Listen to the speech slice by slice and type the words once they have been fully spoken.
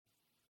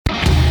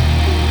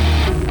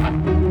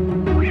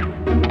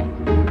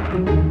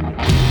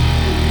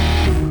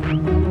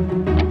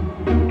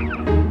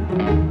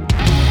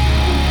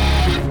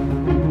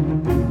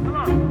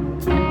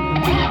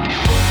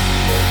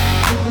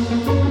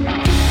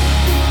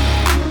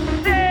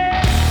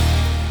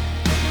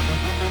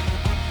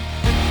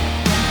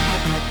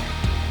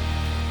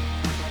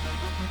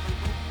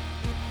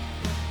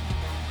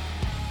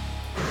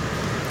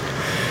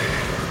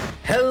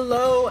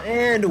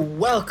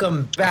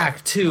Welcome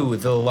back to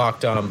the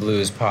Locked On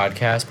Blues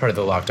podcast, part of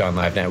the Locked On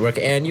Live Network,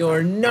 and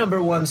your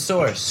number one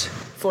source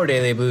for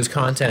daily Blues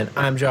content.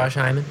 I'm Josh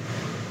Hyman.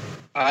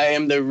 I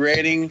am the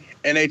reigning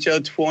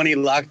NHL 20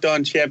 Locked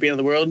On champion of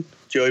the world,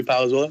 Joey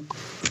Palazuelo.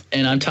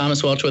 And I'm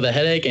Thomas Welch with a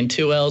headache and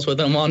 2 L's with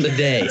them on the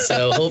day.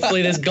 So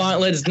hopefully this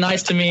gauntlet is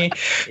nice to me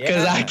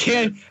because I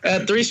can't.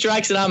 3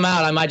 strikes and I'm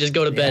out. I might just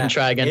go to bed and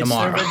try again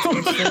tomorrow.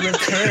 It's the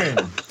return.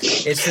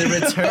 It's the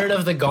return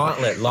of the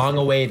gauntlet, long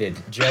awaited.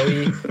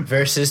 Joey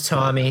versus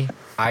Tommy.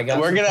 We're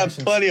gonna have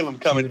plenty of them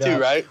coming too,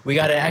 right? We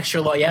got an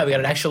extra long. Yeah, we got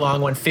an extra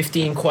long one.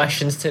 15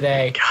 questions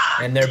today,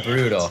 and they're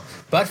brutal.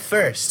 But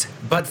first,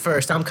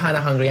 I'm kind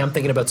of hungry. I'm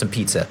thinking about some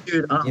pizza.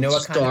 Dude, you know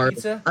what kind of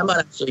pizza? I might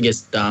actually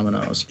get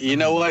Domino's. You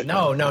know what?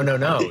 No.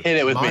 Hit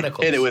it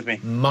with me.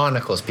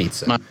 Monocle's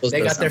Pizza. Monocle's They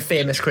got their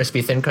famous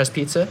crispy thin crust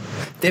pizza.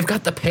 They've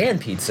got the pan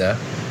pizza.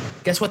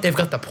 Guess what? They've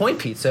got the point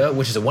pizza,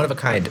 which is a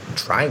one-of-a-kind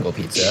triangle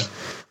pizza.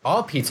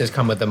 All pizzas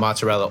come with the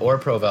mozzarella or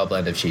Provel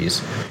blend of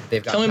cheese.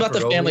 Tell me about the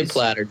family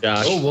platter,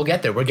 Josh. Oh, we'll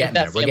get there. We're getting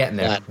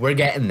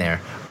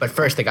there. But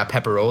first, they got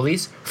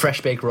pepperolis,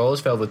 fresh baked rolls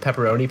filled with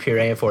pepperoni,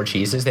 puree, and 4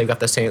 cheeses. They've got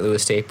the St. Louis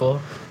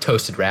staple,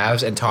 toasted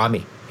ravs, and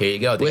Tommy. Here you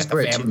go.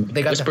 Whisper it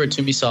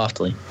to me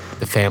softly.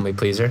 The family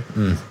pleaser.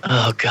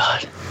 Oh,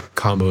 God.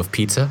 Combo of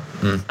pizza.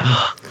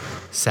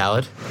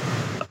 Salad.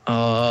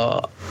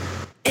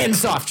 And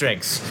soft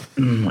drinks.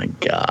 Oh, my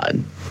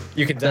God.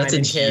 You can dine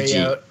in, carry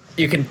out.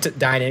 You can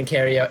dine in,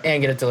 carry out,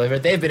 and get it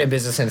delivered. They've been in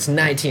business since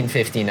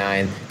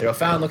 1959. Their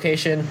O'Fallon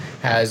location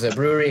has a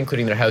brewery,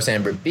 including their House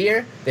Amber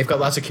beer. They've got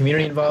lots of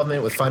community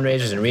involvement with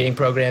fundraisers and reading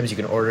programs. You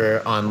can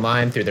order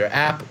online through their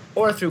app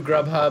or through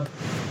Grubhub.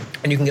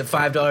 And you can get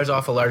 $5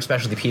 off a large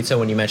specialty pizza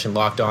when you mention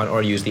Locked On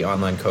or use the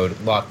online code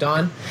Locked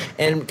On.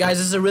 And guys,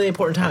 this is a really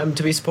important time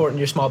to be supporting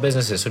your small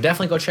businesses. So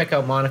definitely go check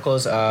out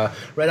Monocle's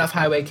right off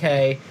Highway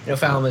K in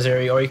O'Fallon,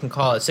 Missouri, or you can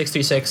call it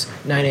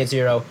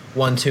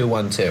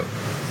 636-980-1212.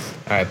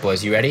 All right,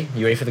 boys, you ready?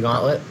 You ready for the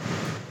gauntlet?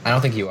 I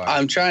don't think you are.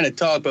 I'm trying to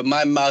talk, but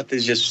my mouth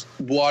is just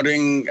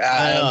watering.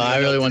 I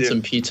really want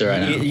some pizza right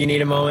now. You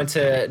need a moment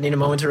to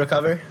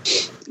recover?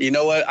 You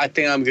know what? I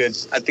think I'm good.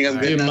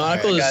 Good. Dude,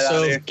 Monocle is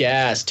so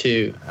gas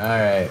too. All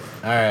right.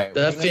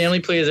 That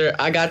family pleaser.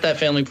 I got that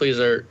family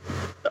pleaser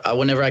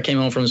whenever I came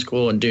home from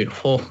school, and dude,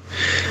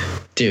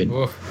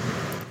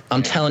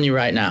 I'm telling you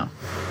right now,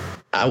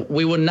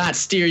 we would not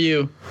steer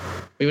you.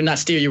 We would not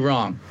steer you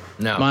wrong.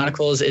 No.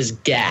 Monocle's is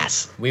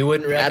gas. We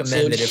wouldn't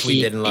recommend it if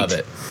we didn't love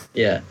it.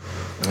 Yeah.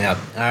 All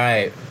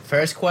right.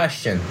 First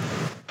question.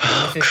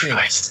 Oh,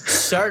 Christ.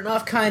 Starting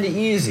off kind of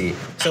easy.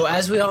 So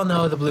as we all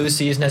know, the Blues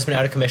season has been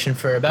out of commission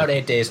for about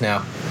 8 days now.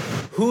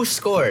 Who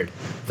scored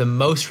the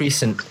most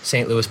recent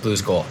St. Louis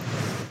Blues goal?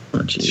 Oh,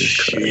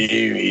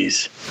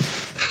 jeez.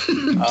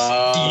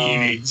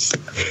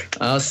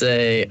 I'll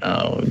say,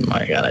 oh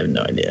my God, I have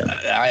no idea.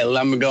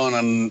 I'm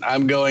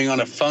going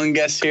on a fun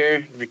guess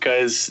here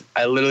because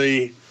I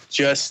literally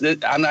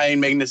I'm not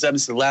even making this up.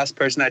 It's the last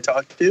person I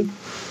talked to.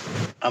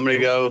 I'm going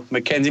to go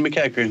Mackenzie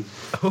McEachern.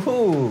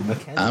 Ooh,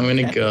 Mackenzie. I'm going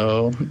to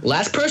go.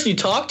 Last person you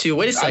talked to?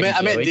 Wait a second.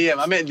 I meant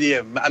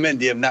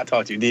DM, not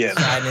talk to. DM.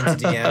 Slide into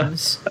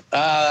DMs.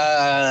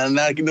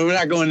 We're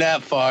not going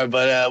that far,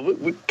 but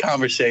we're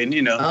conversating,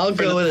 you know. I'll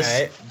go with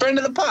friend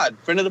of the pod.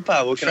 What can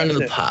friend of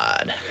the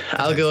pod.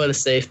 I'll go with a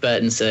safe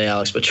bet and say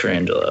Alex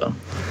Pietrangelo.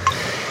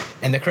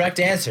 And the correct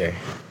answer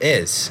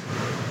is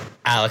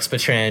Alex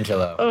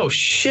Pietrangelo. Oh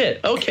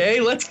shit! Okay,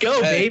 let's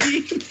go,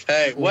 baby.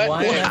 Hey,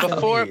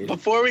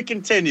 before we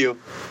continue,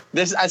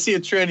 I see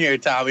a trend here,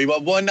 Tommy.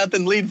 But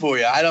 1-0 lead for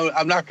you.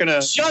 I'm not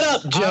gonna. Shut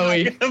up,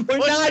 Joey. We're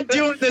not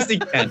doing this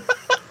again.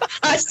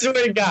 I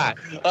swear to God.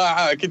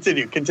 All right,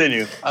 continue.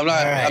 I'm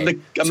not. Right.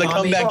 I'm the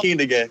comeback king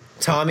again.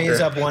 Tommy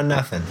is up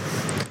 1-0.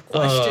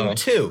 Question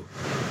 2.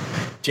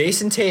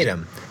 Jason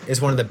Tatum is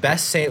one of the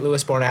best St.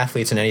 Louis-born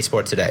athletes in any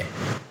sport today.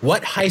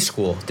 What high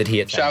school did he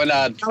attend?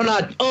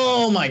 Chaminade.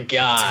 Oh my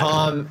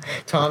God.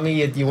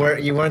 Tommy, you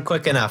weren't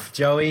quick enough.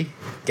 Joey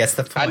gets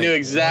the point. I knew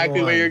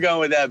exactly where you're going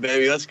with that,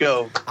 baby. Let's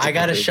go. I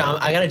got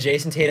a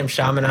Jason Tatum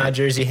Chaminade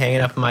jersey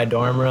hanging up in my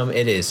dorm room.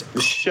 It is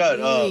Shut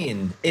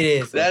clean. Up. It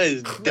is. That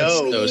is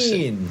dope.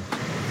 Clean.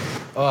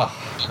 Oh,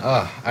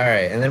 all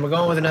right. And then we're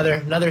going with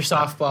another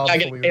softball. I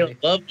get a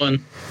love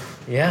one.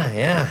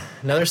 Yeah.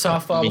 Another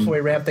softball before we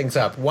wrap things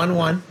up.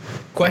 1-1.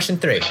 Question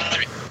 3.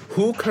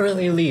 Who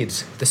currently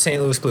leads the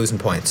St. Louis Blues in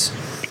points?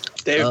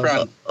 David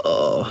Perron.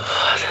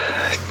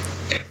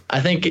 I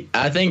think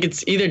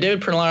it's either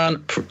David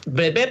Perron.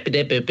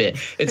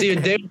 It's either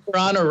David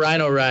Perron or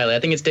Ryan O'Reilly. I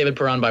think it's David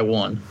Perron by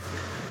 1.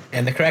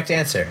 And the correct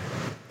answer,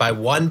 by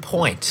 1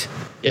 point.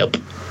 Yep.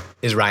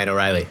 Is Ryan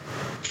O'Reilly.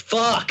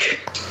 Fuck.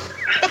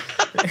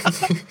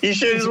 He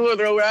should have just won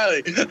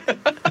O'Reilly.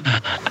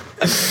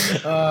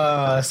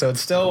 So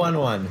it's still 1-1.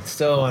 All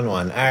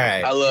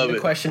right. I love it.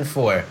 Question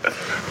 4.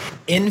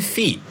 In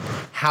feet,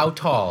 how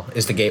tall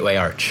is the Gateway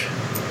Arch?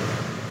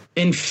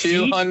 In feet?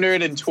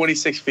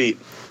 226 feet.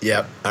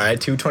 Yep. All right,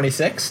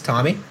 226.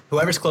 Tommy?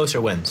 Whoever's closer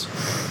wins.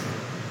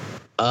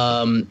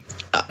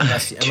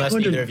 Unless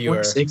neither of you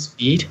are. 6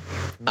 feet?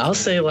 I'll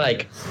say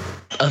like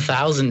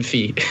 1,000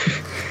 feet.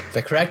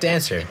 The correct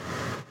answer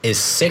is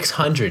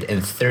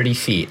 630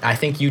 feet. I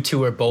think you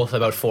two are both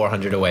about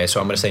 400 away, so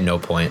I'm going to say no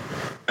point.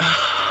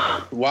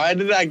 Why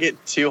did I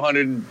get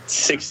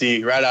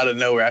 260 right out of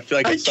nowhere? I feel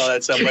like I saw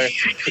that somewhere.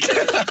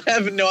 I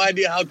have no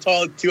idea how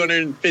tall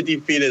 250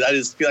 feet is. I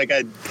just feel like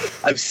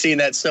I've seen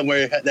that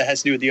somewhere that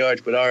has to do with the arch,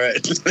 but all right.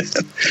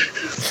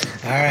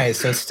 All right,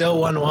 so it's still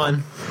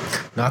 1-1.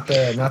 Not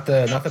the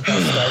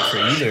best start for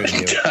either of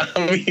you.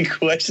 Tommy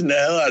questioned the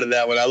hell out of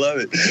that one. I love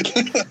it.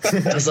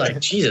 I was like,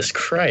 Jesus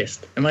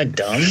Christ. Am I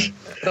dumb?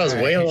 That was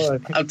way lower.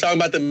 I'm talking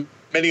about the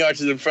many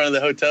arches in front of the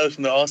hotels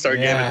from the All-Star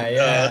game.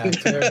 Yeah,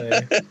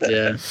 totally.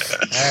 Yeah.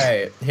 All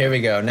right, here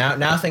we go.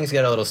 Now things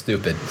get a little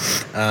stupid.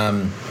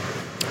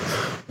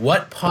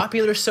 What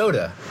popular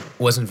soda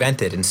was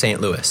invented in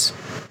St. Louis?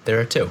 There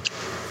are two.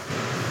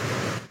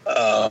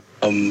 I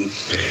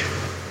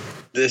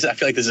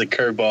feel like this is a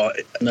curveball.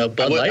 No,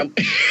 Bud Light?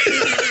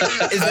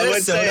 Is that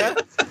a soda?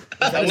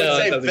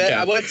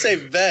 I would say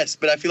Vest,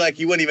 but I feel like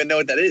you wouldn't even know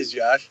what that is,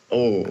 Josh.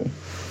 Oh.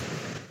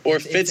 Or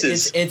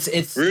Fitz's.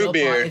 It's root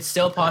beer. It's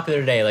still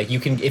popular today. Like you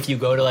can, if you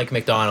go to like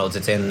McDonald's,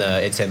 it's in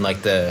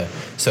like the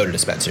soda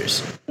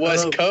dispensers.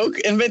 Was Coke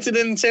invented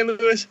in St.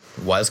 Louis?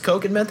 Was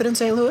Coke invented in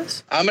St.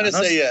 Louis? I'm gonna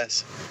say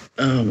yes.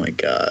 Oh my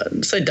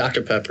God. Say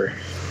Dr. Pepper.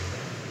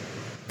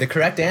 The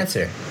correct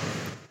answer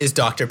is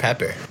Dr.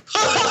 Pepper.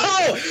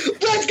 Oh,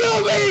 let's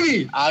go,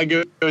 baby! I'll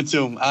give it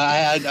to him.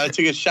 I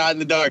took a shot in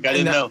the dark. I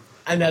didn't know.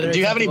 Another. Do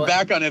you have any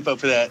background info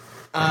for that?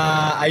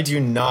 I do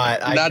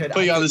not. Not to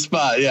put you on the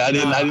spot. Yeah, I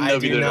didn't know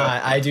if you did.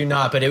 I do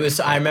not. But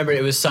I remember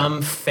it was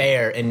some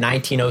fair in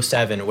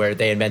 1907 where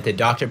they invented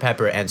Dr.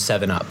 Pepper and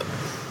 7-Up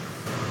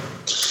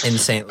in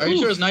St. Louis. Are you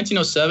sure it was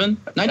 1907?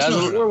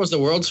 1904 was the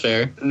World's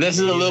Fair. This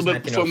is a little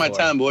bit before my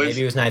time, boys.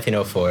 Maybe it was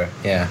 1904.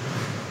 Yeah.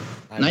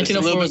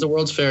 1904 was the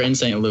World's Fair in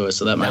St. Louis,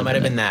 so that might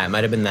have been that.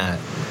 Might have been that.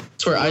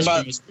 That's where ice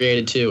cream was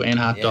created too, and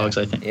hot dogs,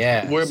 I think.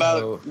 Yeah. We're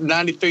about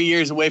 93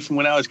 years away from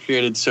when I was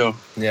created, so.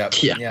 Yeah.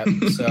 Yeah.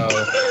 So.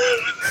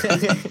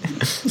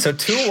 So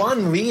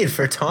 2-1 lead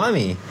for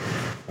Tommy.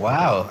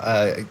 Wow.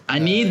 I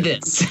need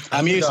this.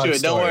 I'm used to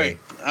it. Don't worry.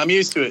 I'm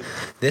used to it.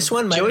 This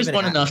one might Joey's have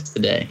been won enough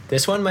today.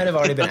 This one might have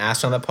already been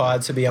asked on the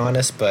pod, to be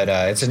honest, but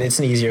it's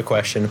an easier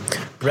question.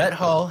 Brett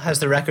Hull has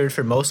the record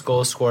for most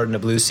goals scored in a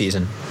Blues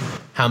season.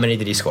 How many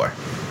did he score?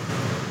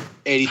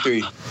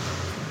 83.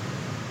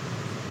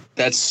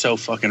 That's so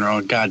fucking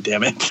wrong. God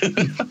damn it.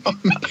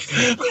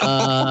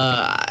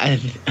 I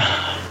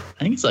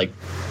think it's like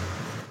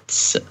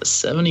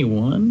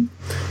 71.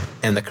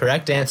 And the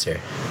correct answer,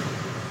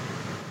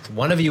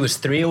 one of you is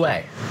 3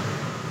 away.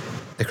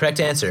 The correct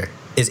answer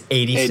is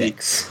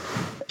 86. 80.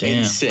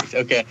 Damn. 86.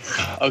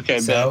 Okay,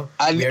 so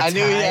I knew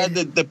he had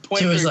the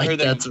point was per like,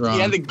 that's wrong.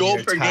 He had the goal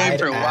per game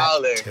for a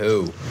while there.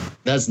 2.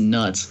 That's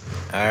nuts.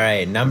 All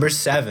right, number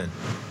 7.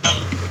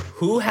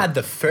 Who had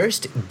the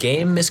first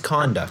game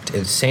misconduct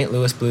in St.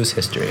 Louis Blues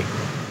history?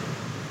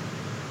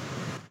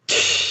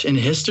 In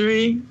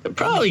history? It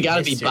probably got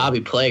to be Bobby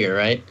Plager,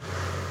 right?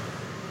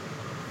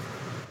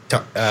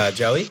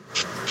 Joey?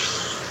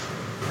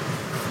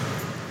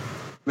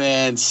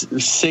 Man,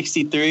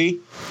 63.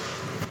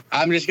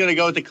 I'm just going to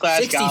go with the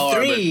classic.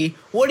 63?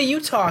 What are you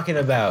talking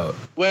about?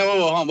 Wait,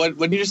 hold on. What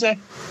did you just say?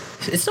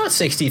 It's not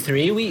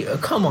 63.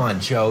 Come on,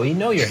 Joey.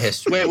 Know your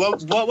history. Wait,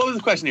 what was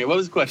the question here? What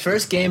was the question?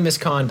 First game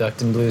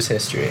misconduct in Blues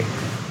history.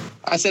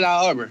 I said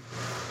Al Arbor.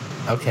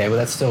 Okay, well,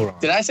 that's still wrong.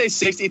 Did I say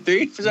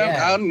 63 for some?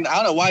 Yeah. I don't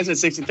know why I said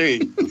 63.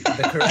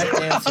 The correct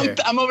answer.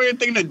 I'm over here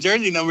thinking of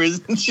jersey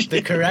numbers and shit.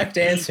 The correct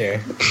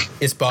answer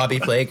is Bobby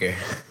Plager.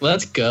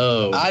 Let's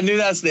go. I knew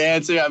that's the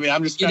answer. I mean,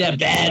 I'm just trying to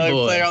get another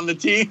player on the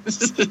team.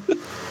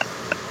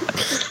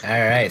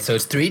 All right, so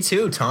it's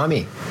 3-2,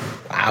 Tommy.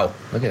 Wow,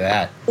 look at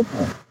that.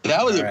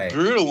 That was a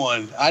brutal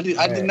one. I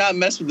did not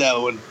mess with that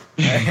one.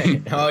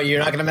 Oh, you're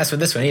not going to mess with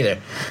this one either.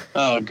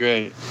 Oh,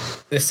 great.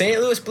 The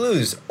St. Louis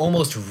Blues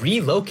almost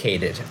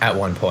relocated at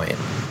one point.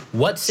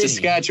 What city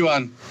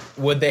Saskatchewan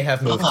would they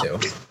have moved to?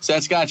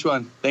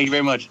 Saskatchewan. Thank you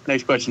very much.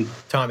 Next question.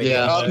 Tommy.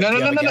 Yeah.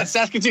 No.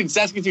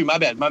 Saskatoon. My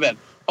bad.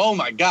 Oh,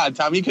 my God,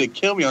 Tommy, you could have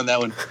killed me on that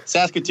one.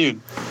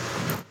 Saskatoon,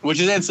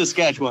 which is in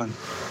Saskatchewan.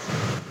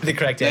 The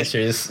correct answer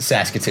is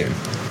Saskatoon.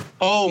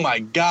 Oh, my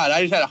God.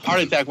 I just had a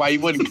heart attack while you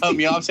wouldn't cut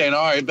me off saying,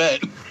 all right,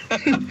 bet.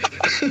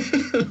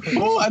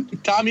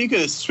 Tommy, you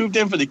could have swooped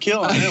in for the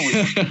kill on that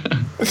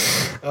one.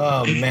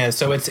 Oh, man.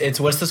 So it's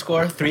what's the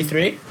score?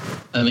 3-3?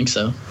 I think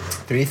so.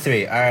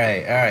 3-3. All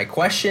right.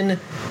 Question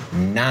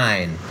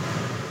 9.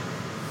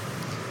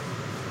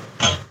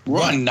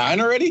 We're on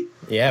 9 already?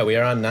 Yeah, we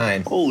are on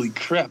 9. Holy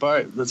crap. All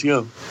right, let's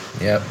go.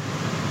 Yep.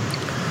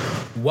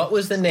 What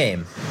was the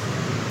name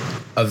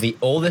of the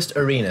oldest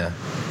arena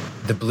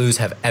the Blues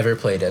have ever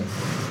played in?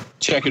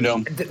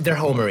 Checkerdome. Their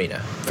home arena,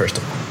 first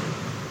of all.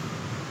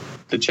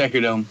 The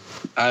Checkerdome.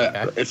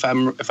 Okay.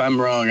 If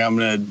I'm wrong, I'm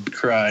gonna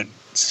cry.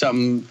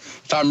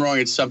 If I'm wrong,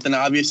 it's something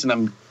obvious, and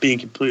I'm being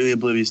completely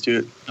oblivious to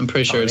it. I'm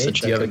pretty sure it's the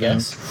Checkerdome. Do you have a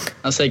guess?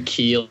 I'll say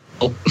Kiel.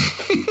 All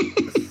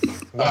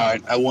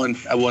right, I won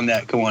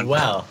that. Come on.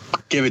 Well,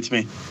 Give it to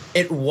me.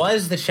 It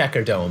was the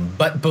Checker Dome,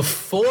 but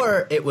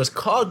before it was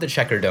called the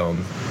Checker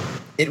Dome,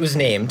 it was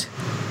named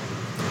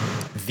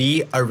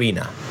the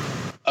Arena.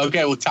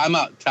 Okay, well, time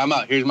out.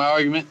 Here's my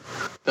argument.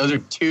 Those are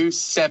two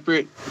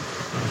separate.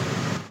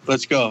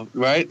 Let's go.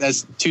 Right?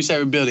 That's two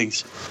separate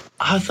buildings.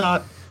 I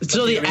thought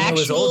so. The arena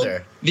was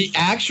older. The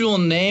actual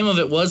name of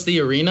it was the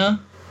Arena.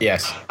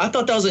 Yes. I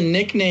thought that was a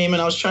nickname,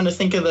 and I was trying to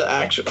think of the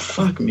actual.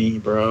 Fuck me,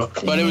 bro.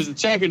 But it was the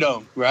Checker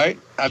Dome, right?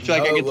 I feel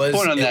like I get the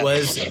point on that. It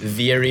was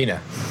the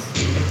Arena.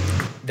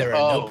 There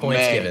are no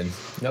points given.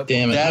 Nope.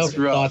 Damn it! That's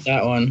rough.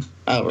 That one.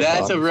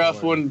 That's a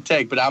rough one to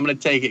take, but I'm gonna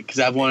take it because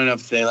I've won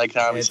enough today. Like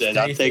Tommy said,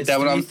 I'll take that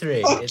one on.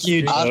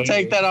 I'll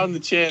take that on the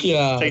chin.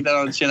 Yeah. Take that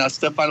on the chin. I'll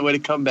still find a way to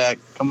come back.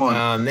 Come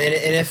on. And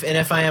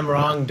if I am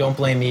wrong, don't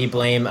blame me.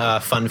 Blame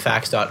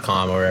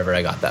funfacts.com or wherever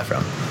I got that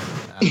from.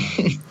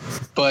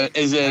 But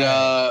is it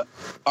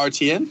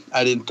RTN?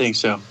 I didn't think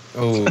so.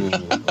 Ooh.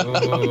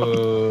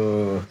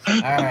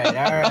 All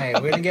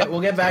right.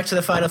 We'll get back to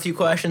the final few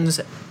questions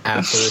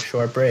after a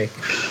short break.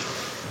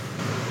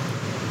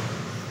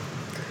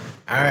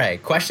 All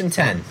right, question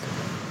 10.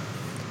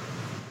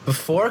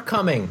 Before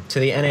coming to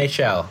the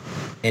NHL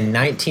in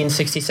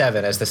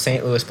 1967 as the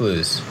St. Louis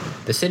Blues,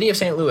 the city of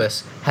St.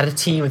 Louis had a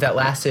team that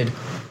lasted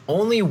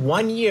only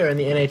 1 year in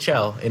the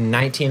NHL in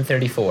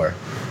 1934.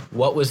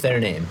 What was their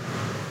name?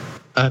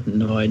 I have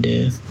no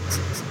idea.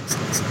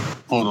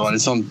 Hold on,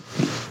 it's on.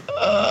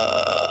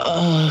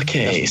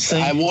 Okay. So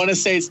I want to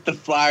say it's the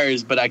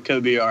Flyers, but I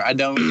could be wrong.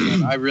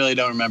 I really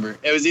don't remember.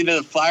 It was either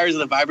the Flyers or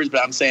the Vipers,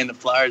 but I'm saying the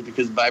Flyers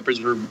because Vipers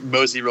were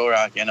mostly roller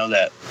hockey. I know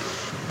that.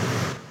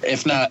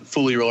 If not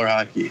fully roller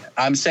hockey.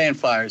 I'm saying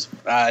Flyers.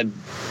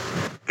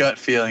 Gut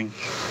feeling.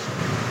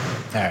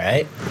 All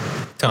right.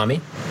 Tommy?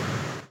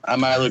 I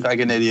might look like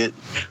an idiot.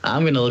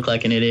 I'm going to look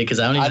like an idiot because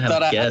I don't even have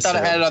a guess. I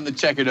thought I had it on the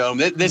Checker Dome.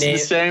 This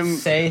is the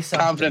same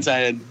confidence I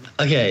had.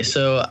 Okay,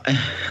 so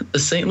the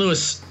St.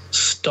 Louis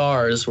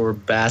Stars were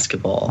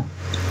basketball.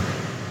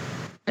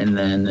 And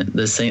then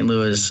the St.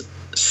 Louis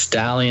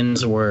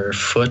Stallions were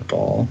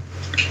football.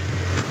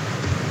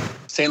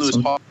 St. Louis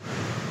Hawks.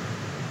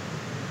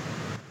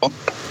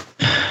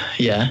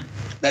 Yeah.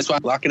 That's why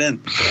I'm locking in.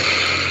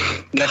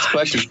 Next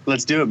question.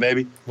 Let's do it,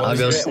 baby. What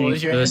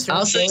was your answer?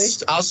 I'll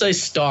say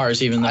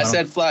Stars, even though I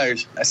said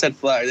Flyers.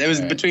 It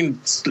was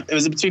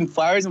between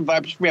Flyers and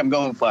Vipers for me. I'm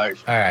going with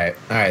Flyers. All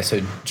right.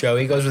 So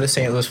Joey goes with the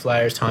St. Louis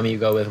Flyers. Tommy, you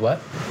go with what?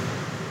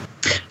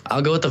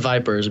 I'll go with the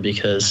Vipers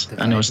because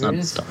I know it's not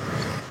the Stars.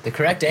 The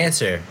correct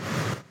answer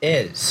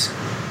is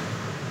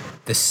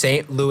the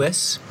St.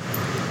 Louis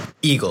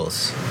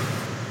Eagles.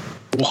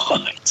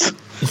 What?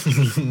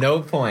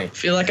 No point. I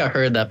feel like I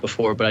heard that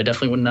before, but I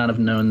definitely would not have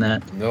known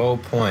that. No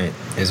point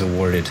is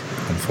awarded,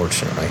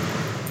 unfortunately.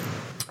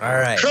 All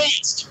right.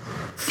 Christ!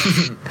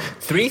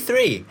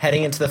 3-3,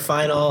 heading into the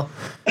final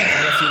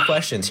few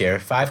questions here.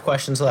 5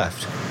 questions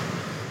left.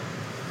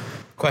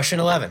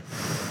 Question 11.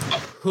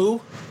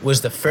 Who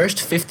was the first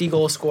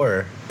 50-goal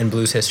scorer in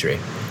Blues history?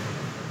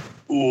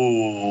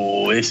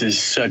 Ooh, this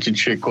is such a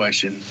trick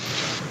question.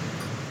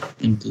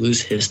 In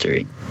Blues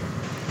history.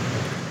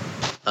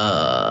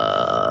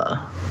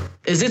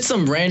 Is it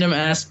some random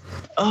ass?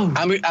 Oh,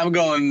 I'm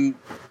going.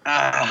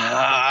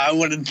 I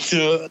wanted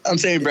to. I'm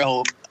saying Brett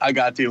Hull. I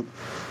got to.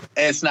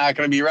 It's not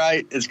going to be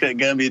right. It's going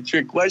to be a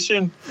trick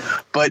question,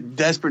 but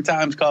desperate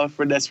times call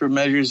for desperate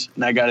measures,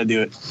 and I got to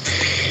do it.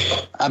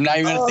 I'm not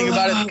even going to think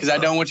about it because I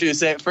don't want you to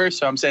say it first,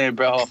 so I'm saying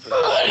Brett Hull.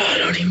 I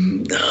don't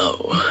even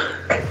know.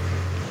 I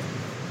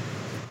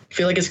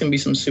feel like it's going to be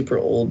some super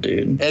old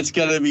dude. It's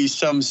going to be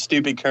some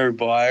stupid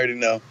curveball. I already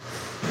know.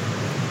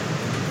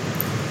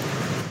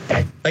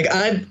 Like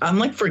I'm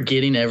like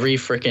forgetting every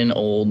freaking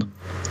old.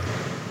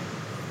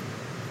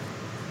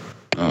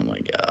 Oh my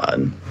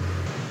god.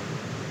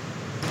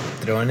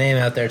 Throw a name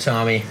out there,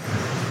 Tommy.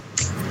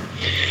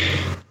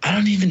 I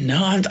don't even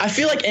know. I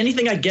feel like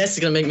anything I guess is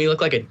gonna make me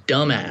look like a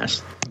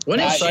dumbass. When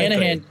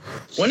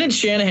did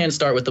Shanahan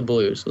start with the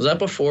Blues? Was that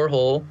before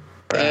Hull?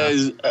 It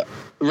was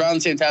around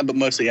the same time, but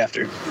mostly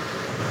after.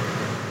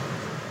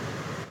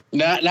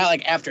 Not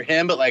like after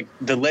him, but like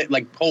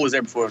Hull was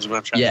there before. Was what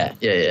I'm trying to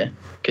say. Yeah.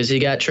 Because he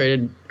got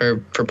traded for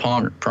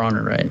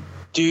Pronger, right?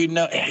 Dude,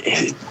 no.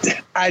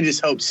 I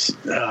just hope.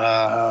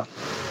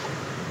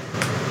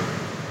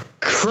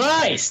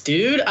 Christ,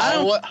 dude! I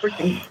don't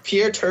freaking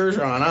Pierre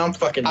Turgeon. I don't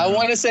fucking know. I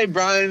want to say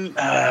Brian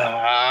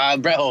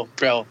Brett Hull.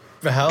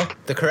 For hell,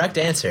 the correct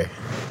answer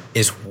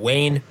is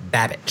Wayne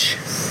Babbage.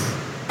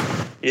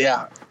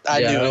 Yeah,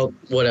 I do.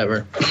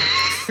 Whatever.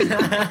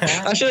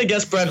 I should have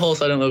guessed Brett Hull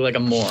so I don't look like a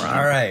moron.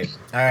 All right.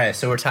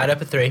 So we're tied up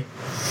at 3.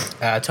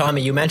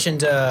 Tommy, you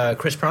mentioned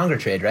Chris Pronger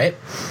trade, right?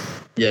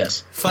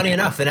 Yes. Funny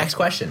enough, the next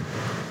question.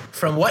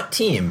 From what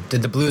team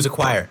did the Blues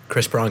acquire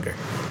Chris Pronger?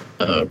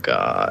 Oh,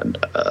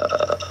 God.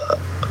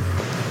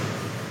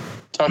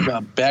 Talk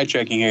about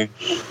backtracking here.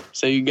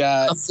 So you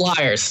got... The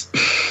Flyers.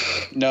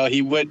 No,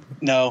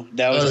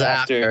 that was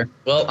after.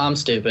 Well, I'm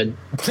stupid.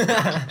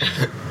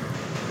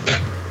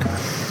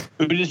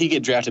 Who did he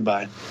get drafted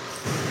by?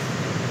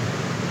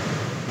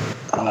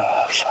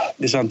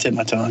 This on tip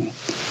my tongue.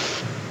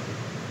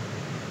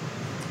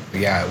 We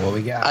got what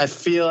we got. I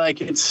feel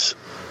like it's.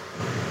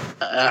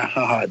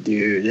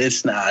 Dude,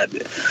 it's not.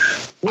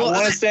 Well, I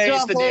want to say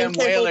it's the damn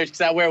Whalers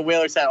because I wear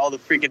Whalers hat all the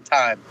freaking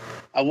time.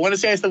 I want to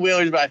say it's the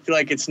Whalers, but I feel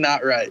like it's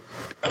not right.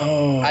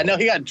 Oh. I know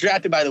he got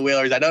drafted by the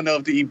Whalers. I don't know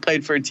if he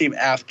played for a team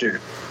after.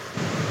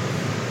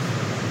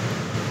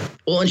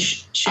 Well, and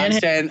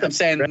Shanahan. I'm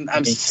saying.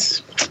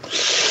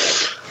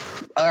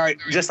 All right,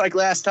 just like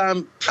last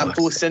time, I'm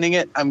full sending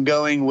it. I'm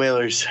going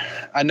Whalers.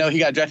 I know he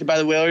got drafted by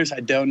the Whalers.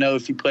 I don't know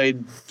if he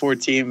played for a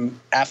team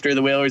after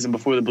the Whalers and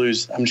before the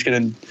Blues. I'm just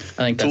gonna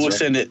full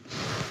send it.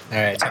 All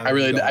right. I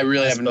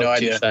really have no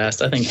idea.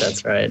 Fast. I think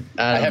that's right.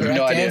 I have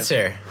no idea.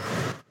 Answer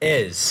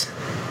is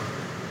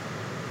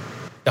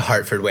the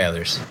Hartford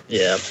Whalers.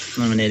 Yeah,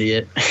 I'm an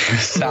idiot.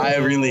 Sigh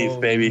of relief,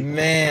 baby.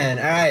 Man,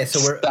 all right.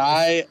 So we're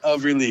sigh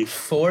of relief.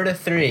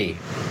 4-3,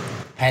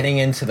 heading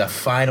into the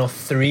final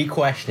 3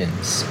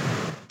 questions.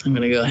 I'm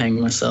gonna go hang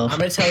myself. I'm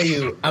gonna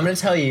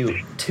tell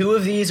you. 2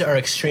 of these are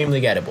extremely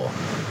gettable.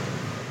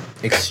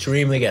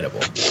 Extremely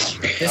gettable.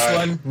 This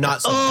one,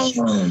 not so.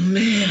 Oh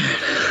man!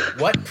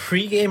 What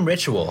pregame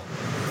ritual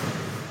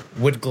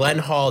would Glenn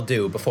Hall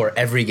do before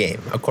every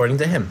game, according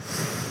to him?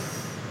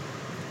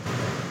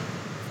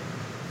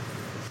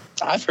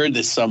 I've heard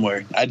this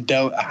somewhere. I'm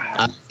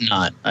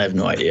not. I have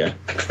no idea.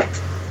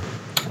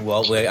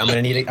 Well, I'm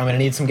gonna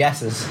need some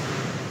guesses.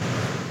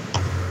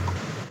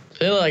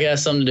 I feel like it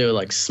has something to do with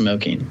like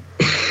smoking.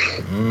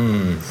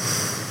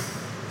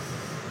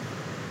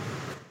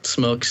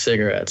 Smoke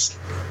cigarettes.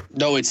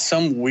 No, it's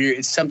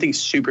something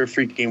super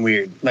freaking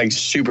weird. Like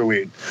super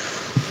weird.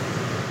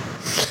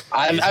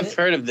 I've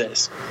heard of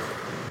this.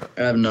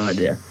 I have no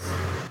idea.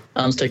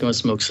 I'm sticking with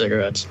smoke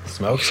cigarettes.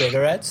 Smoke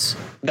cigarettes?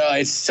 No,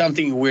 it's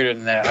something weirder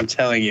than that. I'm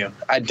telling you.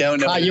 I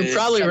don't know. You're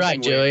probably right,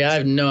 Joey. I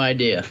have no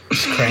idea.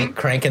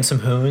 Cranking some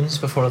hoons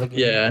before the game?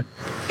 Yeah.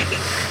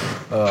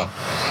 Oh.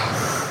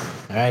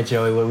 All right,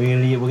 Joey. What are we gonna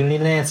need? We're gonna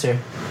need an answer.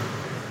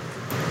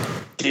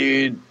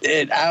 Dude,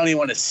 I don't even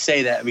want to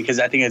say that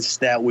because I think it's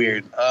that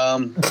weird.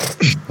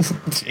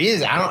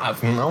 Jeez, I want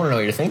to know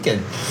what you're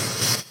thinking.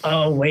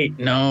 Oh wait,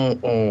 no.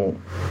 Oh.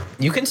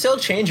 You can still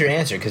change your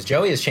answer because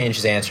Joey has changed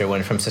his answer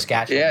when from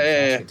Saskatchewan.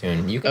 Yeah.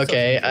 You can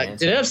okay,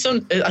 did it have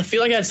some? I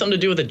feel like it had something to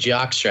do with a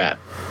jock strap.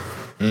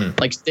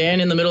 Like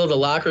stand in the middle of the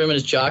locker room in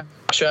his jock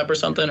strap or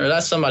something, or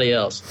that's somebody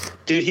else.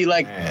 Dude, he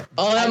like. Right.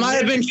 Oh, that might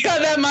have been. Yeah,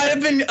 that might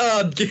have been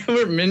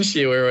Gilbert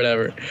Minshew or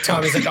whatever.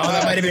 Tommy's like,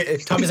 that might have been.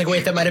 Tommy's like,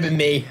 wait, that might have been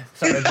me.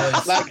 Sorry,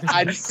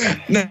 boys.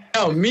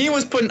 No, me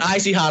was putting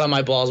icy hot on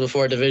my balls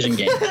before a division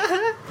game.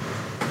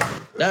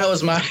 That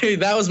was my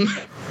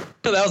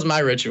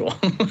ritual.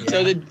 Yeah.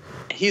 So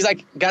he's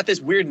like got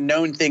this weird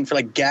known thing for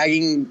like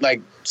gagging,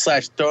 like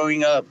 /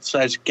 throwing up /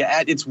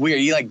 it's weird.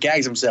 He like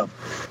gags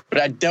himself,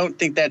 but I don't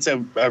think that's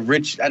a I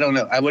don't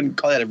know. I wouldn't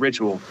call that a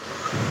ritual.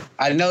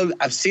 I know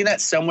I've seen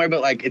that somewhere,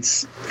 but like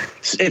it's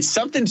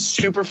something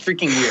super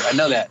freaking weird. I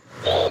know that.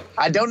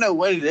 I don't know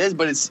what it is,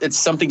 but it's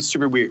something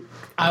super weird.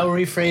 I'll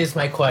rephrase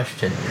my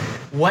question.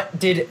 What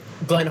did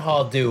Glenn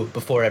Hall do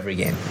before every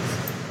game?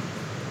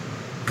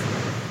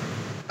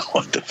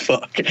 What the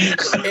fuck?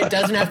 It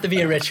doesn't have to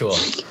be a ritual.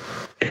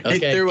 Okay, he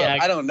threw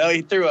up. I don't know.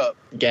 He threw up.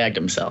 Gagged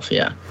himself,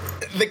 yeah.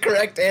 The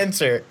correct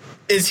answer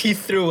is he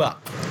threw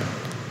up.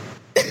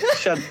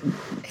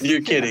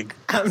 You're kidding.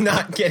 I'm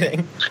not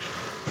kidding.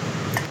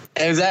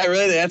 Is that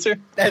really the answer?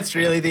 That's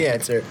really the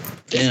answer.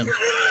 Damn.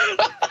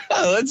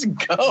 Let's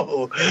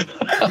go.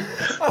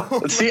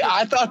 See,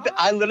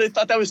 I literally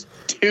thought that was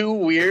too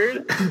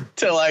weird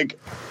to like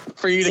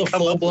for you to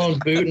come up with. Full-blown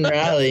boot and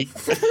rally.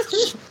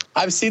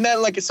 I've seen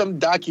that like in some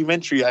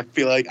documentary. I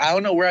feel like I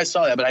don't know where I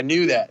saw that, but I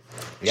knew that.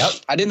 Yep.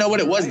 I didn't know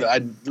what it was though.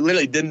 I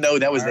literally didn't know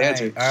that was the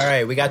answer. All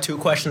right, we got 2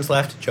 questions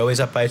left.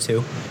 Joey's up by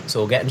 2, so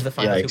we'll get into the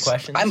final 2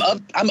 questions. I'm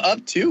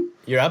up 2.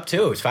 You're up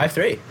 2. It's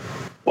 5-3.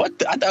 What?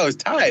 I thought it was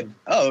tied.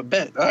 Oh,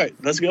 bet. All right,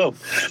 let's go.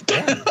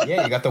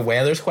 Yeah, you got the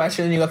Whalers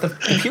question and you got the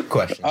puke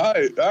question. All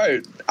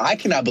right. I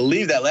cannot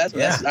believe that last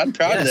one. Yeah. I'm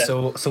proud of that.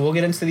 So we'll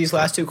get into these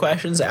last 2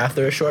 questions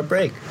after a short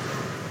break.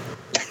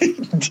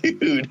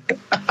 Dude.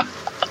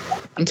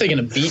 I'm taking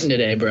a beating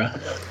today, bro.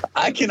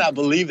 I cannot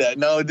believe that.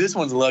 No, this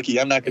one's lucky.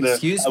 I'm not going to.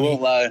 Excuse me. I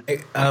won't lie.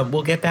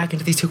 We'll get back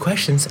into these 2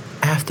 questions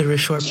after a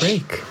short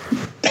break.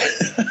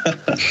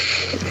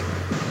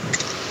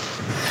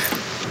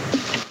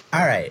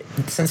 All right.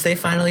 Since they're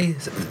finally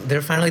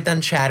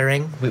done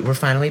chattering, we're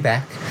finally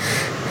back.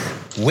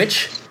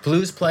 Which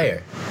Blues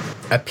player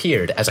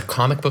appeared as a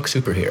comic book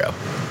superhero?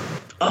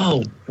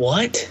 Oh,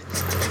 what?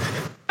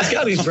 It's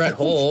got to be Brett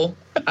Hull.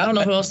 I don't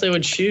know who else they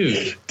would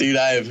choose. Dude,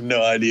 I have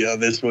no idea on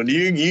this one.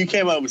 You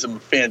came up with some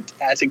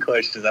fantastic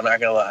questions. I'm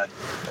not gonna lie.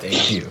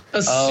 Thank you. A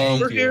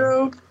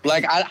superhero?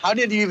 Like, how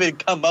did you even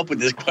come up with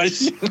this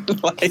question?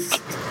 Like,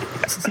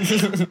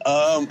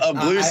 a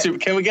blue super.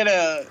 Can we get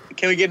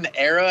an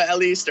era at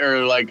least,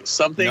 or like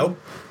something?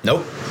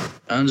 Nope.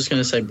 I'm just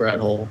gonna say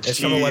Brett Hull. It's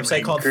from a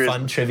website called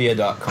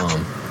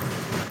funtrivia.com.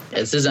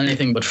 This is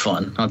anything but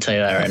fun. I'll tell you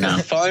that right now.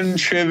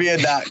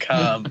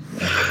 Funtrivia.com.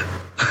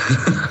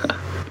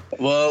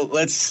 Well,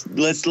 let's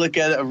look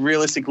at a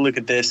realistic look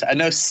at this. I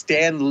know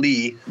Stan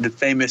Lee, the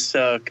famous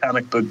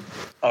comic book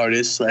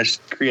artist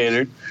 /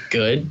 creator.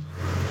 Good.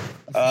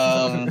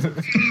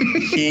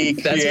 He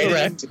That's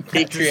correct.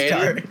 He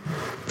created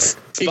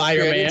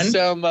Spider-Man.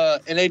 some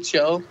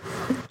NHL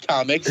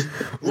comics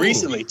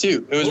recently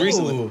too. It was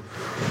recently.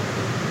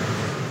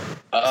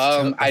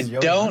 I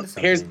don't.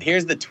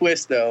 Here's the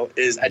twist though.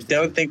 Is I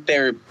don't think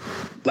they're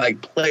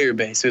like player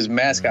based. It was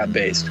mascot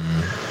based,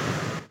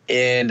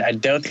 and I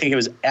don't think it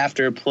was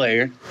after a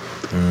player.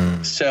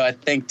 So I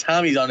think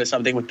Tommy's onto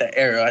something with the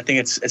era. I think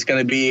it's going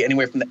to be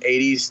anywhere from the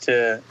 80s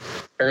to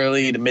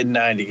early to mid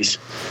 90s.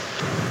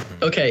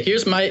 Okay,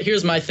 here's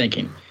my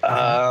thinking.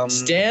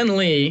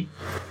 Stanley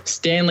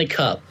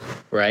Cup,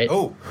 right?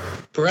 Oh.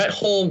 Brett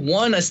Hull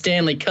won a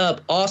Stanley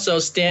Cup. Also,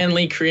 Stan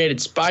Lee created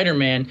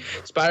Spider-Man.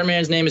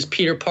 Spider-Man's name is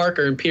Peter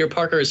Parker, and Peter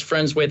Parker is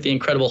friends with the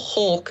Incredible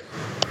Hulk.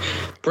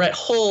 Brett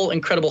Hull,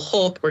 Incredible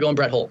Hulk. We're going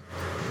Brett Hull.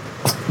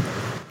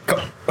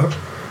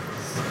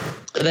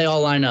 They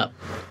all line up.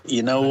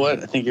 You know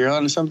what? I think you're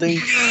onto something.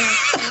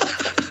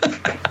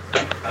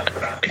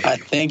 I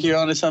think you're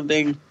onto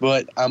something,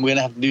 but I'm going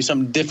to have to do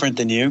something different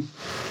than you.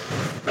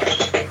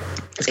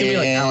 It's going to be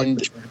like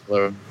Alex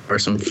or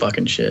some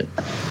fucking shit.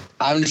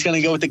 I'm just going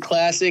to go with the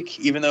classic,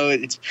 even though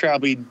it's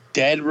probably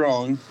dead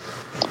wrong.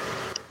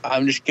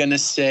 I'm just going to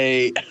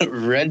say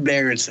Red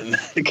Berenson,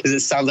 because it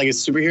sounds like a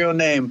superhero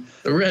name.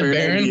 The Red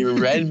Baron?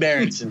 Red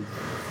Berenson.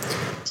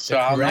 So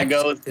I'm going to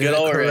go with good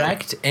old Red.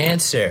 Correct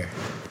answer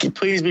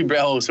Please be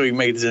Brett Hull so we can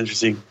make this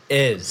interesting.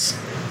 is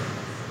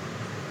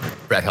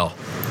Brett Hull.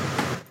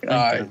 All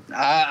right.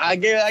 I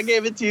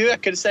gave it to you. I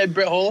could have said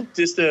Brett Hull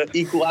just to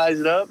equalize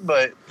it up,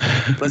 but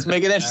let's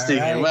make it interesting.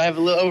 All right. We'll have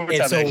a little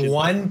overtime It's a action.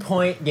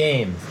 1-point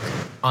game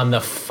on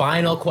the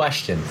final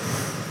question.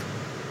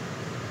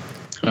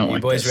 I don't You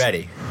like boys this.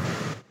 ready?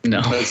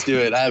 No. Let's do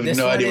it. I have This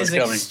no one idea is what's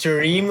coming.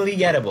 extremely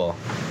gettable.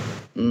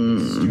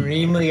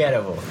 Extremely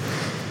gettable.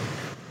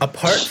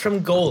 Apart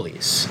from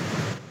goalies,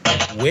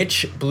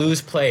 which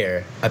Blues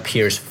player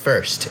appears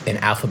first in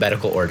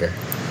alphabetical order?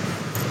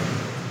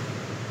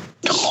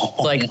 Oh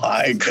Like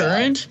my God.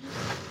 current?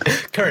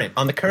 Current,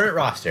 on the current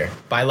roster,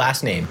 by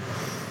last name.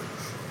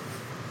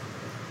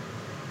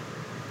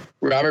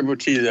 Robert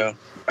Bortizzo.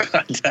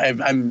 I feel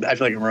like I'm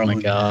Oh my wrong.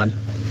 God.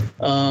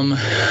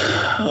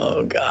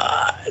 Oh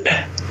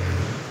God.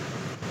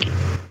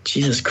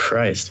 Jesus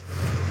Christ.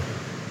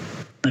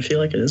 I feel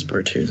like it is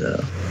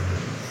Bertuzzo.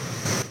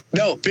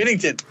 No,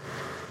 Bennington.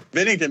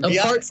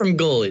 Apart from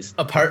goalies.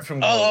 Apart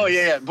from goalies. Oh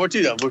yeah.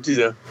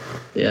 Bortizzo.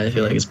 Yeah, I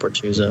feel like it's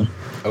Bertuzzo.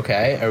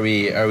 Okay, are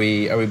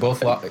we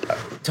both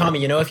Tommy,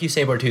 you know if you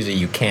say Bortuzzo,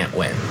 you can't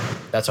win.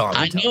 That's all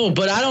I know,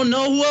 but I don't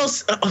know who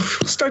else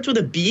starts with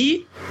a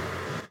B.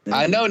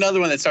 I know another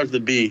one that starts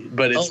with a B,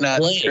 but it's not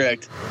Blake.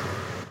 correct.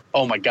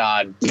 Oh my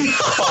God.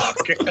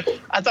 Fuck.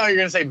 I thought you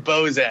were going to say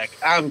Bozak.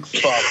 I'm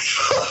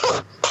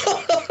fucked.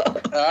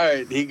 All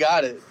right, he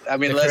got it. I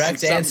mean, The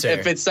correct answer.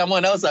 if it's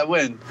someone else, I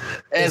win.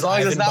 And as long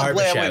as it's not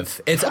Blake, I win.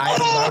 It's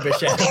Ivan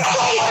Barbashev.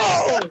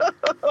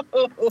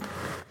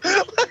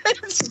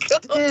 Let's go,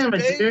 Damn it,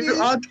 baby. dude.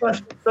 Your odd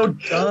question is so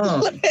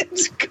dumb.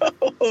 Let's go.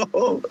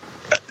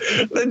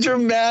 The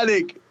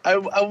dramatic. I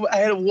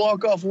had a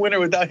walk-off winner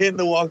without hitting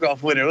the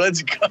walk-off winner.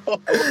 Let's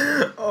go.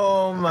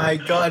 Oh my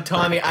God,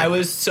 Tommy, I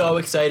was so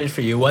excited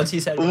for you. Once he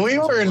said We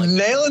Bortuzzo, were I'm like,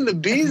 nailing the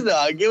bees,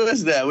 dog. Give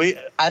us that.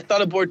 I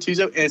thought of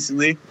Bortuzzo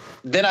instantly.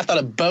 Then I thought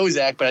of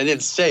Bozak, but I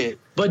didn't say it.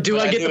 But do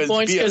But I I get knew the it was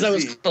points because I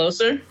was BFC.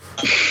 closer?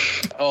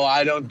 Oh,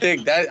 I don't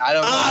think that. I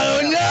don't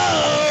know.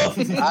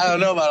 no! I don't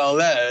know about all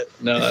that.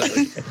 No, that's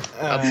okay.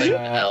 I'll take the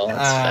L. That's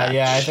fat.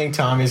 yeah, I think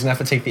Tommy's gonna have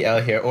to take the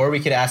L here. Or we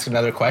could ask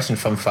another question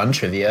from Fun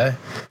Trivia.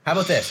 How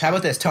about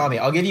this, Tommy?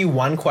 I'll give you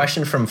one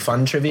question from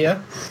Fun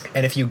Trivia,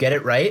 and if you get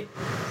it right,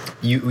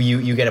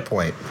 you get a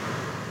point.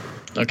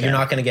 Okay. You're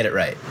not gonna get it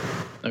right.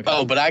 Okay.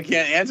 Oh, but I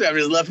can't answer. I'm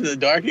just left in the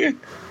dark here.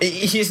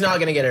 He's not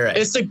gonna get it right.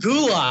 It's the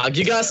gulag.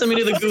 You gotta send me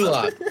to the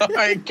gulag. All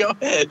right, go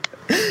ahead.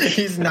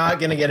 He's not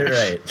gonna get it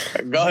right.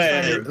 Go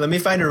ahead. Let me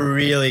find a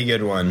really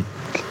good one.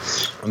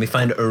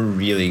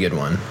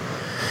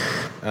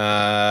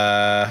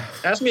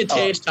 Ask me a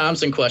Tage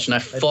Thompson question. I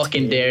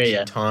fucking dare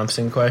you.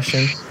 Thompson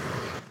question.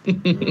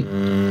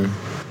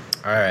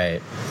 All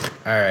right.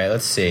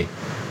 Let's see.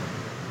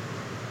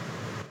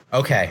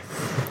 Okay,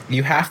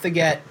 you have to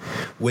get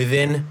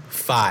within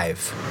 5.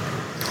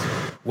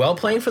 While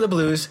playing for the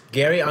Blues,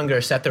 Gary Unger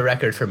set the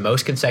record for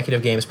most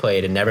consecutive games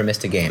played and never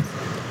missed a game.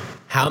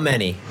 How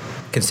many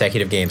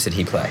consecutive games did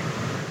he play?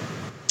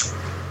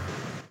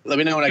 Let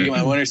me know when I get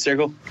my winner's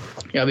circle.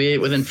 Gotta be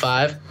within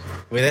 5.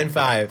 Within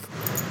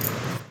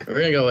 5. We're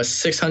gonna go with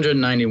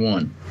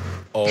 691.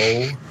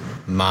 Oh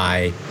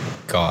my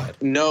God.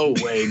 No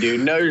way,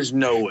 dude. No, there's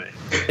no way.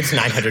 It's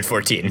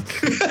 914.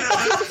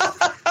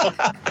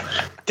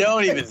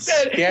 Don't even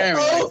scare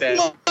me like that.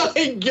 Oh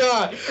my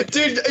God.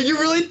 Dude, you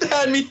really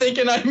had me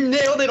thinking I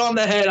nailed it on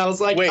the head. I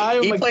was like, Wait,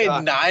 oh he my played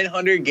God.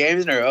 900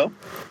 games in a row?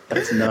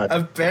 That's nuts.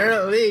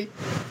 Apparently.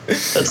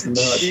 That's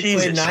nuts. He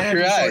Jesus played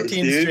 914 Christ,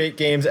 dude. straight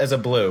games as a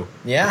Blue.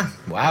 Yeah,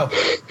 wow.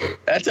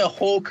 That's a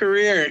whole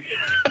career.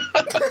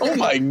 Oh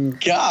my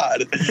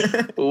God.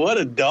 What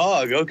a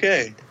dog.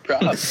 Okay.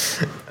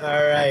 Props. All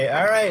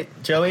right,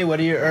 Joey. What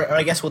are you? Or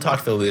I guess we'll talk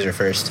to the loser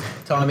first.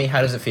 Tommy,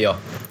 how does it feel?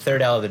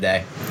 Third L of the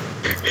day.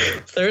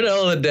 Third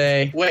L of the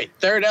day. Wait,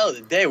 third L of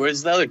the day.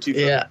 Where's the other two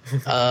from? Yeah.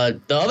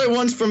 The other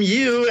one's from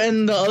you,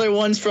 and the other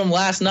one's from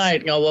last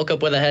night. I woke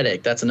up with a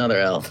headache. That's another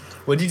L.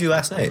 What did you do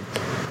last night?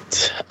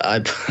 I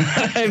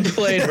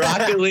played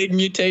Rocket League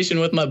Mutation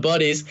with my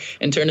buddies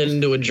and turned it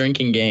into a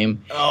drinking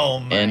game. Oh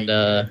my And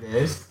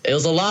goodness. it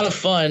was a lot of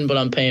fun, but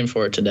I'm paying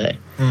for it today.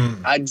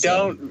 I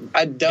don't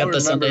Got the remember.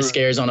 Sunday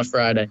scares on a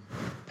Friday.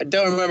 I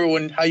don't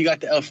remember how you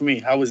got the L for me.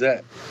 How was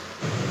that?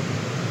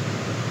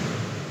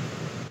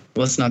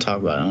 Let's not talk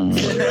about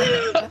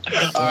it.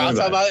 All right, I'll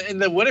talk about it in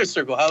the winner's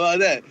circle. How about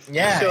that?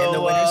 Yeah, So, in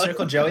the winner's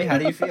circle, Joey, how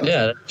do you feel?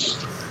 Yeah.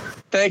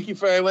 Thank you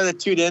for everyone that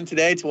tuned in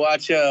today to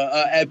watch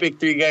a epic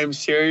 3-game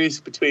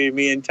series between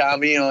me and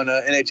Tommy on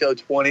NHL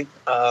 20.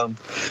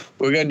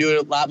 We're going to do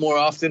it a lot more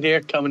often here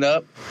coming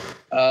up.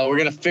 We're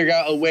going to figure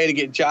out a way to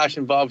get Josh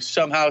involved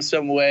somehow,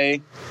 some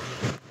way.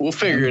 We'll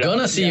figure it out. I'm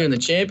gonna see you in the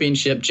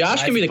championship.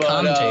 Josh can be the But,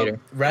 commentator.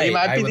 Right. He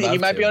might I would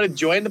love be able to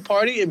join the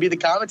party and be the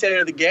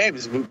commentator of the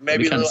games.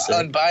 Maybe a kinda little sick.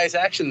 unbiased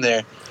action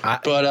there. I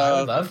would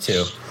love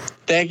to.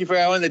 Thank you for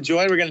everyone that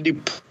joined. We're going to do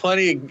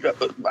plenty.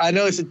 I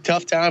know it's a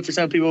tough time for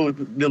some people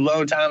with the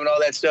alone time and all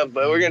that stuff,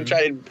 but we're going to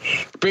try to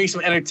bring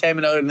some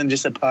entertainment other than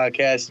just a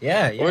podcast.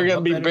 Yeah. We're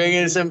going to be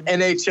bringing some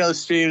NHL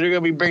streams. We're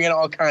going to be bringing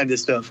all kinds of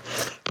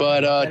stuff.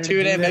 But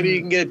tune in. Maybe you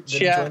can get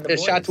a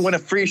shot to win a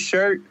free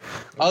shirt,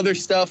 other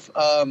stuff.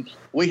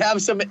 We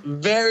have some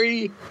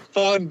very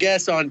fun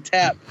guests on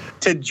tap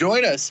to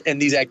join us in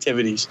these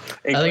activities,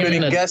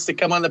 including guests to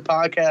come on the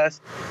podcast.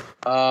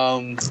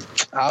 I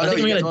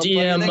think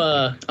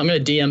I'm gonna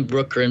DM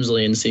Brooke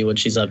Grimsley and see what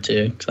she's up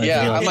to.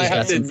 I might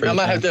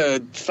have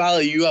to follow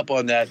you up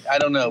on that. I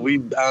don't know. I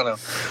don't know.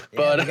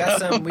 But we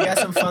got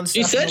some fun stuff.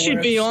 She said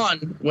she'd be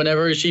on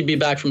whenever she'd be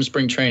back from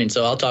spring training,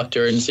 so I'll talk to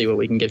her and see what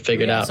we can get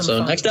figured out.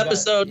 So next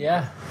episode,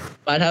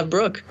 might have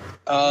Brooke.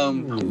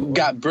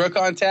 Got Brooke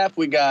on tap.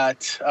 We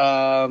got.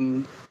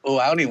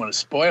 I don't even want to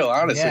spoil,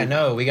 honestly. Yeah,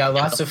 no, we got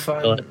lots of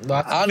fun.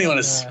 I don't even want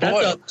to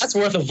spoil. That's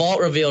worth a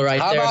vault reveal right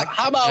there.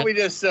 How about we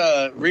just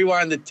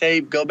rewind the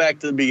tape, go back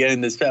to the beginning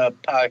of this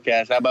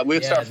podcast? How about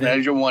we'll start from there?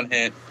 Here's your one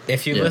hint.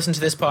 If you listen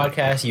to this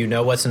podcast, you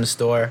know what's in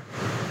store.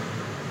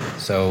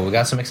 So we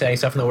got some exciting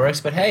stuff in the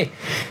works. But hey,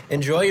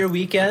 enjoy your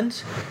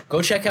weekend.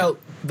 Go check out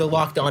the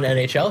Locked On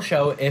NHL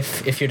show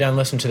if you're done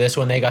listening to this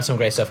one. They got some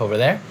great stuff over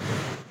there.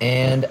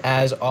 And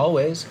as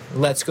always,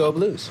 let's go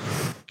Blues.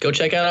 Go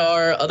check out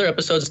our other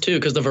episodes too,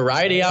 because the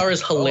Variety Hour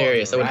is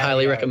hilarious. I would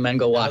highly recommend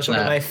go watching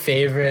that. One of my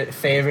favorite.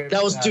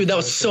 That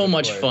was so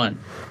much fun.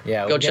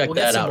 Yeah, go check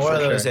that out. We'll get some more of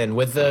those in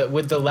with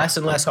the less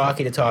and less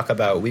hockey to talk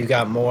about. We've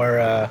got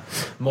more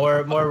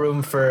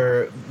room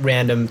for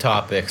random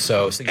topics.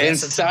 So and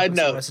side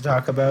note to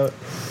talk about.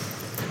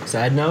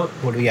 Side note,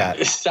 what do we got?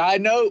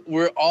 Side note,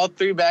 we're all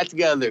three back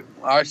together.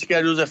 Our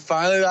schedules are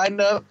finally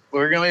lined up.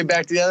 We're going to be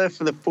back together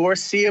for the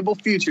foreseeable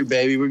future,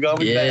 baby. We're going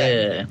to be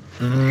back.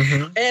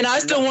 Mm-hmm. And I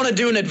still want to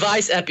do an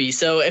advice epi.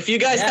 So if you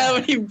guys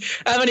have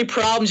any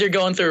problems you're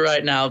going through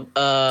right now,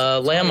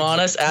 lay them on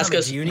us. Ask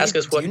us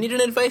what. Do you need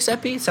an advice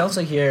epi? It sounds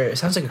like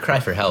a cry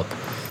for help.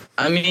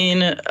 I mean,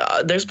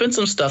 there's been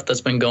some stuff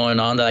that's been going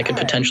on that I could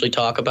potentially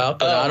talk about,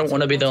 but I don't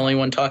want to be the only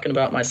one talking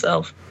about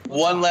myself.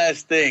 One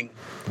last thing.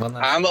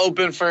 I'm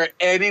open for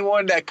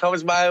anyone that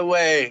comes my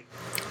way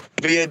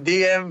via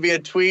DM, via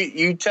tweet.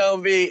 You tell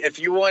me if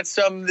you want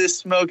some of this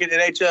smoke at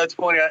NHL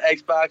 20 on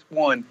Xbox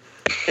One.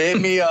 Hit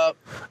me up.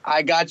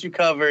 I got you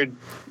covered.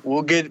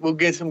 We'll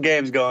get some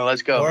games going.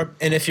 Let's go.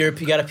 And if you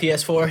got a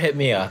PS4, hit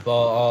me up.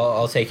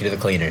 I'll take you to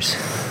the cleaners.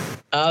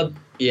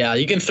 Yeah,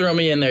 you can throw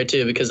me in there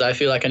too because I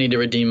feel like I need to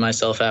redeem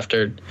myself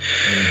after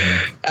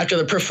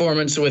the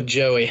performance with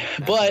Joey.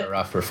 But a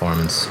rough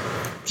performance.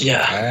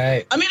 Yeah. All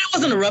right. I mean, it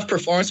wasn't a rough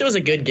performance. It was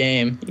a good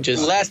game.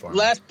 Just last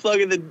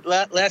plug of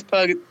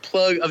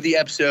the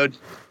episode.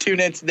 Tune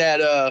into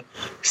that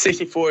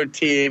 64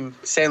 team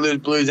St. Louis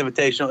Blues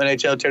Invitational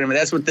NHL tournament.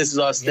 That's what this is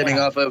all stemming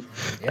off of.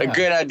 Yeah. A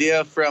great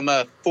idea from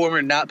a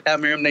former not Pat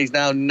Miriam. He's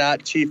now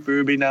not Chief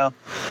Ruby now.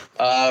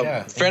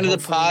 Friend of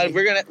the pod.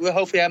 We'll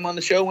hopefully have him on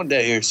the show one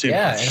day here soon.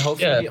 Yeah,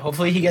 and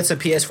hopefully he gets a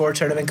PS4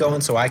 tournament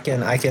going so I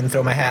can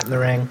throw my hat in the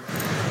ring.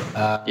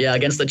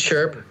 Against the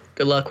Chirp.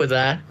 Good luck with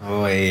that.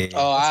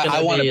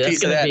 I want a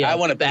piece of that. I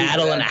want a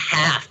battle and a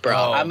half,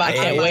 bro. I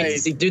can't wait to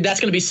see. Dude, that's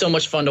going to be so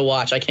much fun to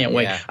watch. I can't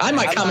wait. I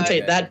might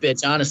commentate that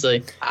bitch,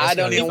 honestly. I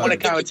don't even want to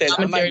commentate.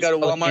 I might go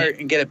to Walmart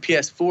and get a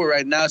PS4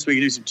 right now so we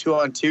can do some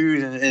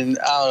 2-on-2s and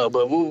I don't know.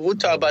 But we'll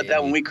talk about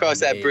that when we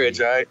cross that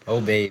bridge, all right?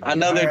 Oh, baby. I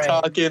know they're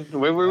talking.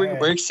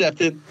 We're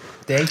accepted.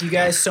 Thank you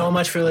guys so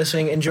much for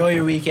listening. Enjoy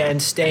your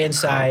weekend. Stay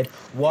inside.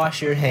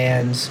 Wash your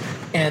hands.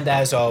 And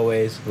as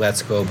always,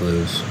 let's go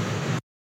Blues.